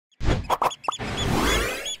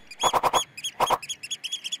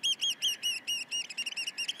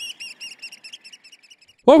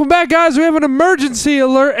Welcome back, guys. We have an emergency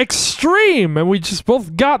alert extreme, and we just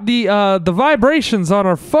both got the vibrations on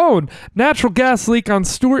our phone. Natural gas leak on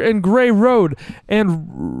Stewart and Gray Road, and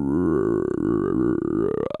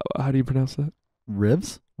how do you pronounce that?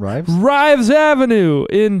 Rives Avenue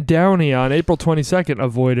in Downey on April 22nd.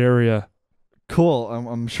 Avoid area. Cool.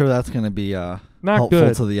 I'm sure that's going to be Not helpful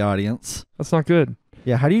good. to the audience. That's not good.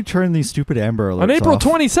 Yeah, how do you turn these stupid Amber Alerts On April off?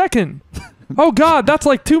 22nd. Oh God, that's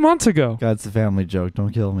like 2 months ago. God, it's a family joke.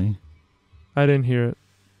 Don't kill me. I didn't hear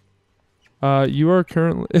it. You are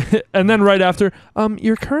currently, and then right after,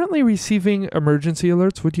 you're currently receiving emergency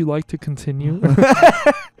alerts. Would you like to continue? Does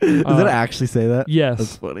it actually say that? Yes.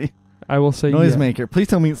 That's funny. I will say Noisemaker. Please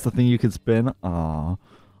tell me it's the thing you could spin. Aw.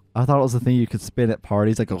 I thought it was the thing you could spin at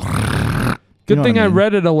parties. Like, Good thing I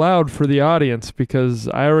read it aloud for the audience because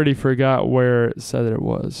I already forgot where it said it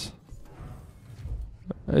was.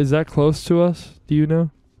 Is that close to us? Do you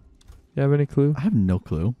know? You have any clue? I have no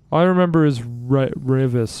clue. All I remember is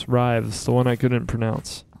Rives, the one I couldn't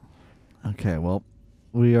pronounce. Okay, well,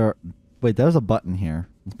 we are... Wait, there's a button here.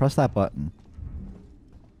 Let's press that button.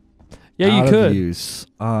 Yeah, Out you of could. use.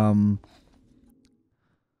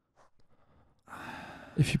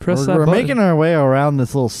 If you press that We're button. making our way around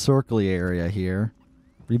this little circly area here.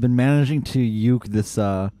 We've been managing to uke this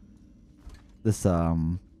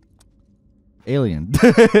alien.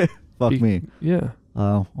 Fuck me. Yeah.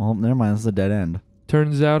 Well, never mind. This is a dead end.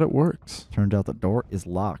 Turns out it works. Turns out the door is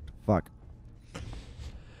locked. Fuck.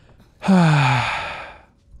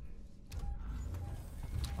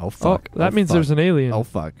 Oh, fuck. Oh, that means fuck. there's an alien. Oh,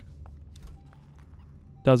 fuck.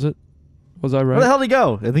 Does it? Was I right? Where the hell did he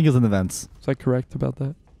go? I think he was in the vents. Was I correct about that?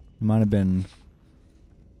 It might have been...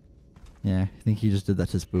 Yeah, I think he just did that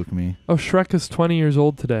to spook me. Oh, Shrek is 20 years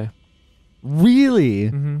old today. Really?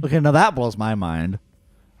 Mhm. Okay, now that blows my mind.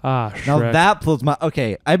 Ah, Shrek. Now that blows my...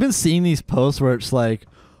 Okay, I've been seeing these posts where it's like,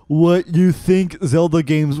 what you think Zelda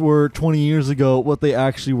games were 20 years ago, what they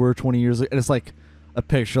actually were 20 years ago. And it's like a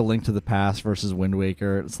picture Link to the Past versus Wind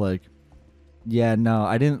Waker. It's like, yeah, no,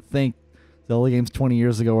 I didn't think Zelda games 20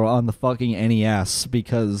 years ago were on the fucking NES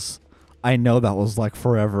because I know that was like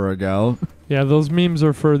forever ago. Yeah, those memes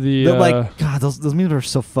are for the... But like, God, those memes are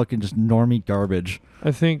so fucking just normie garbage.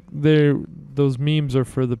 I think those memes are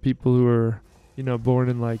for the people who are, born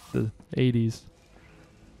in like the 80s.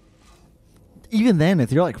 Even then,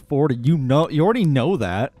 if you're like 40, you already know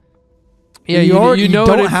that. Yeah, you know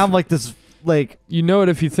don't it have like this like. You know it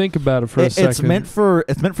if you think about it for a second. It's meant for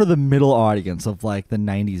the middle audience of like the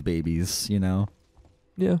 90s babies, you know.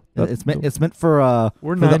 Yeah, it's meant for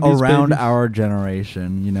we're for the 90s around babies. our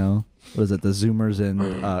generation, you know. What is it? The Zoomers and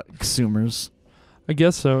Xumers, I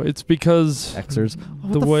guess so. It's because Xers.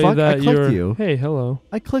 the What way fuck? that I clicked you're. you. Hey, hello.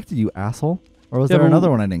 I clicked you, asshole. Or was Yeah, there but another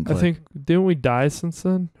one I didn't click? I think didn't we die since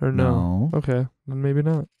then or no? No. Okay, then maybe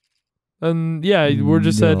not. And yeah, we're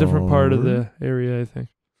just at a different part of No. the area. I think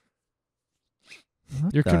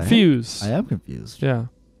What you're the heck? confused. I am confused. Yeah,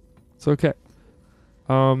 it's okay.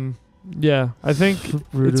 Yeah, I think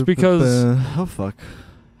it's because oh fuck.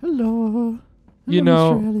 Hello. You Hello,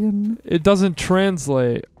 know, Australian. it doesn't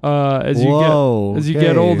translate as Whoa, you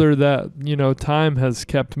get okay. older. That time has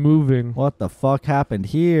kept moving. What the fuck happened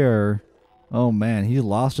here? Oh man, he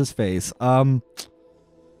lost his face. So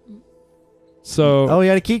Oh, he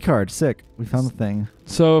had a key card. Sick. We found the thing.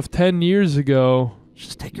 so if 10 years ago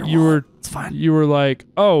Just take your you wallet. were It's fine. you were like,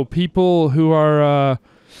 oh, people who are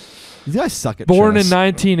These guys suck at born chess. in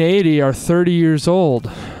 1980 are 30 years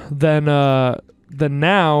old, then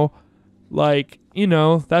now, like,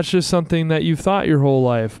 that's just something that you've thought your whole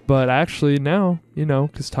life. But actually now,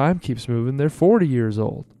 because time keeps moving, they're 40 years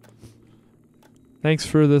old. Thanks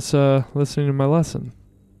for this listening to my lesson.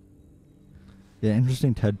 Yeah,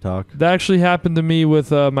 interesting TED talk. That actually happened to me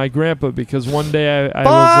with my grandpa because one day I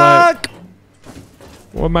was like,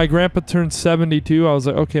 when my grandpa turned 72, I was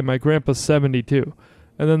like, okay, my grandpa's 72.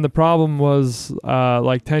 And then the problem was,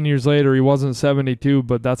 like 10 years later, he wasn't 72,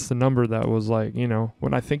 but that's the number that was like,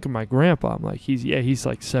 when I think of my grandpa, I'm like, he's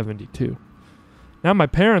like 72. Now my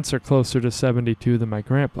parents are closer to 72 than my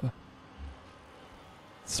grandpa.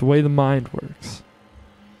 It's the way the mind works.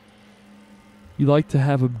 You like to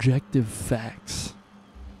have objective facts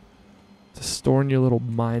to store in your little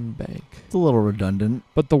mind bank. It's a little redundant.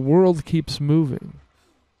 But the world keeps moving.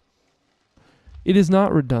 It is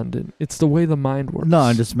not redundant. It's the way the mind works. No,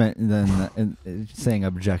 I just meant saying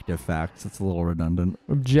objective facts. It's a little redundant.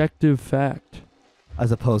 Objective fact.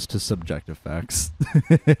 As opposed to subjective facts.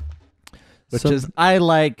 Which is, I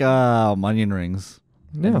like onion rings.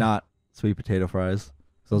 Yeah. And not sweet potato fries.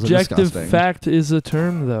 Those are Objective disgusting. fact is a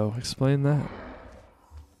term, though. Explain that.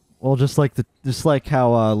 Well, just like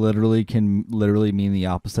how literally can literally mean the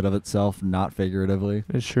opposite of itself, not figuratively.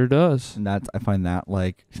 It sure does. And I find that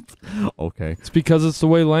like okay. It's because it's the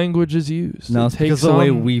way language is used. No, it's because of the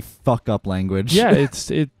way we fuck up language. Yeah,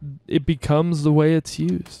 it becomes the way it's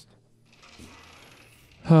used.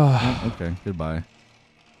 Okay, goodbye.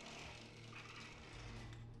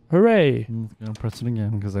 Hooray! I'm gonna press it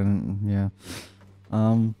again because I didn't. Yeah.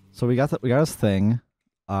 So we got this thing.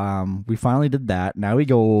 We finally did that. Now we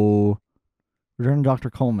go return to Dr.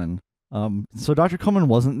 Coleman. So Dr. Coleman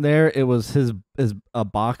wasn't there. It was his a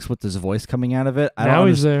box with his voice coming out of it. Now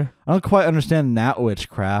he's there. I don't quite understand that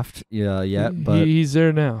witchcraft yet, but he's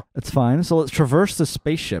there now. It's fine. So let's traverse the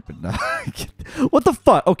spaceship. What the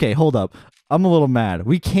fuck? Okay, hold up. I'm a little mad.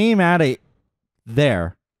 We came at it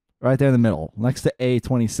there, right there in the middle, next to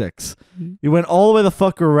A26. We went all the way the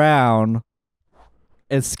fuck around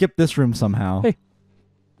and skipped this room somehow. Hey.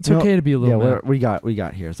 It's okay to be a little mad. Yeah, we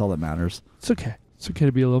got here. It's all that matters. It's okay. It's okay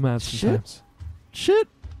to be a little mad sometimes. Shit.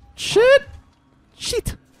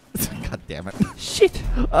 God damn it. Shit.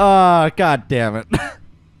 God damn it.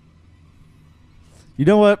 You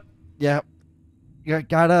know what? Yeah.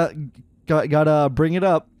 Gotta bring it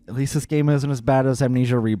up. At least this game isn't as bad as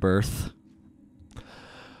Amnesia Rebirth.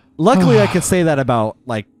 Luckily, I could say that about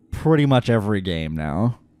like pretty much every game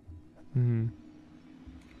now. Mm-hmm.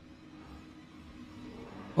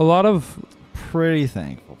 A lot of pretty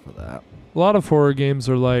thankful for that. A lot of horror games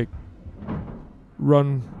are like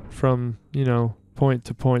run from, point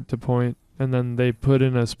to point to point, and then they put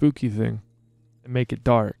in a spooky thing and make it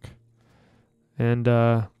dark. And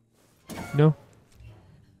I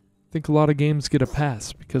think a lot of games get a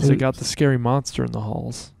pass because they got the scary monster in the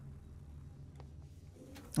halls.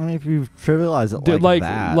 I mean, if you trivialize it like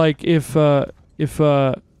that. Like if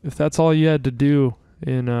that's all you had to do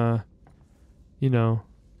in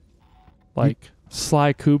like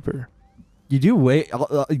Sly Cooper. You do way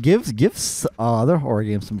gives other horror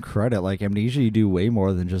games some credit. Like Amnesia, you do way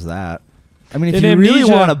more than just that. I mean, if you really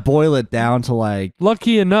want to boil it down to like,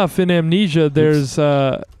 lucky enough in Amnesia,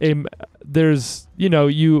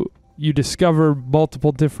 you discover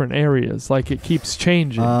multiple different areas. Like it keeps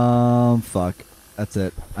changing. Fuck, that's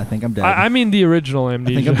it. I think I'm dead. I mean the original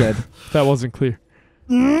Amnesia. I think I'm dead. That wasn't clear.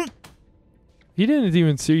 He didn't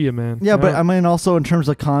even see you, man. Yeah, but I mean also in terms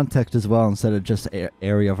of context as well, instead of just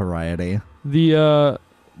area variety. The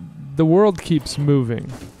world keeps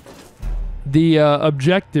moving. The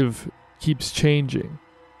objective keeps changing.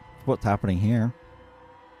 What's happening here?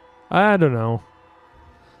 I don't know.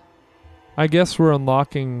 I guess we're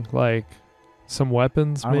unlocking like some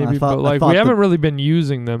weapons maybe, but like we haven't really been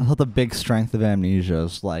using them. I thought the big strength of Amnesia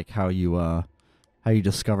is like how you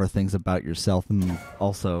discover things about yourself and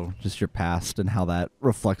also just your past and how that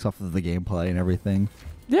reflects off of the gameplay and everything.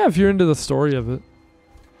 Yeah, if you're into the story of it.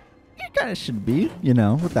 You kind of should be,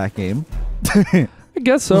 with that game. I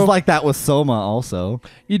guess so. It was like that with Soma also.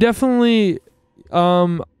 You definitely...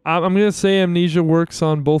 I'm going to say Amnesia works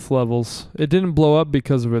on both levels. It didn't blow up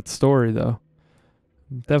because of its story, though.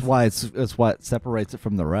 That's why it's what separates it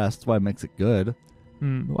from the rest. That's why it makes it good.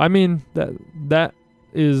 I mean, that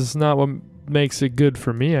is not what makes it good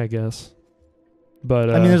for me, I guess.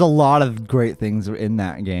 But I mean, there's a lot of great things in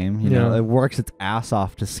that game. You know, it works its ass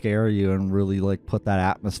off to scare you and really like put that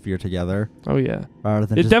atmosphere together. Oh yeah, rather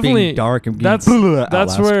than it just definitely being dark and being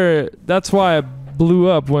that's why it blew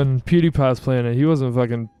up when PewDiePie was playing it. He wasn't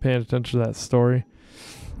fucking paying attention to that story.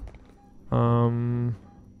 Oh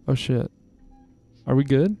shit, are we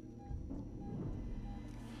good?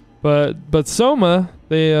 But Soma,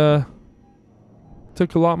 they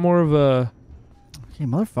took a lot more of a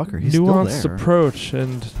motherfucker, he's nuanced still there. Approach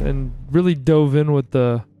and really dove in with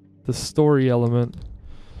the story element.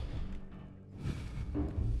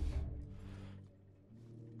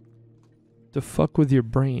 To fuck with your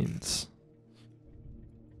brains.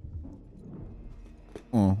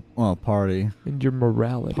 Oh, party. And your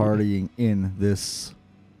morality. Partying in this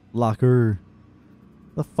locker.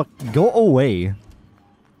 The fuck? Go away.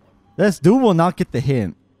 This dude will not get the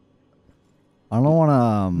hint. I don't want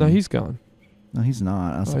to. No, he's gone. No, he's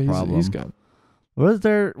not. That's the problem. He's gone. Where's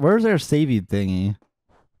their savey thingy?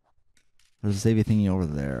 There's a savey thingy over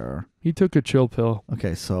there. He took a chill pill.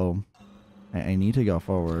 Okay, so I need to go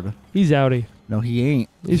forward. He's outie. No, he ain't.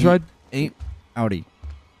 He right. Ain't outie.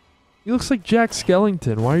 He looks like Jack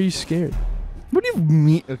Skellington. Why are you scared? What do you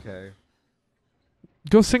mean? Okay.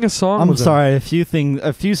 Go sing a song. I'm sorry. A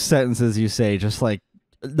few sentences you say just like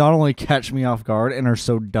not only catch me off guard and are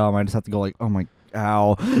so dumb. I just have to go like, oh my,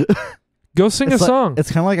 ow. Go sing a song. It's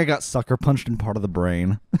kind of like I got sucker punched in part of the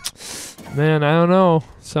brain. Man, I don't know.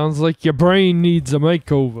 Sounds like your brain needs a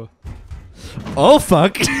makeover. Oh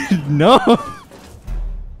fuck! No.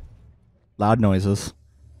 Loud noises.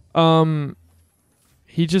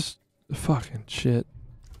 He just fucking shit.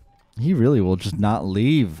 He really will just not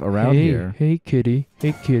leave around Hey, here. hey kitty,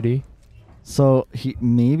 hey kitty. So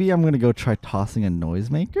maybe I'm gonna go try tossing a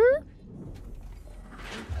noisemaker.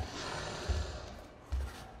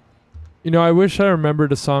 You know, I wish I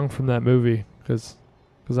remembered a song from that movie, because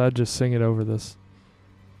I'd just sing it over this.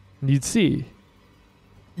 And you'd see.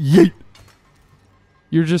 Yeet.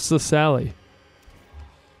 You're just a Sally.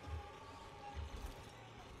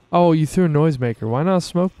 Oh, you threw a noisemaker. Why not a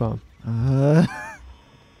smoke bomb?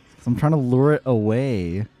 So I'm trying to lure it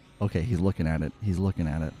away. Okay, he's looking at it. He's looking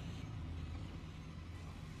at it.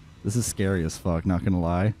 This is scary as fuck, not gonna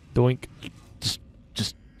lie. Doink.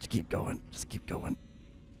 Just keep going. Just keep going.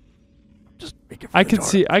 Just make it for I the could door.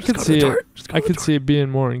 see I Just could go to see the it. door. Just go I to the could door. see it being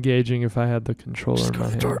more engaging if I had the controller Just in go my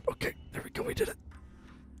to the door. hand. Okay, there we go. We did it.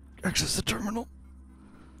 Access the terminal.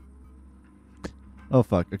 Oh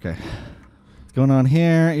fuck. Okay. What's going on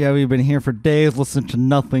here? Yeah, we've been here for days, listening to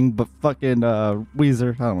nothing but fucking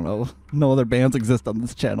Weezer. I don't know. No other bands exist on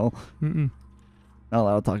this channel. Mm-mm. Not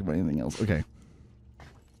allowed to talk about anything else. Okay.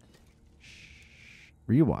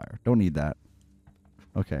 Rewire. Don't need that.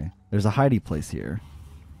 Okay. There's a hidey place here.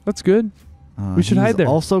 That's good. We should hide he's there.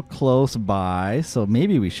 Also close by, so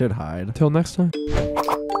maybe we should hide. Till next time.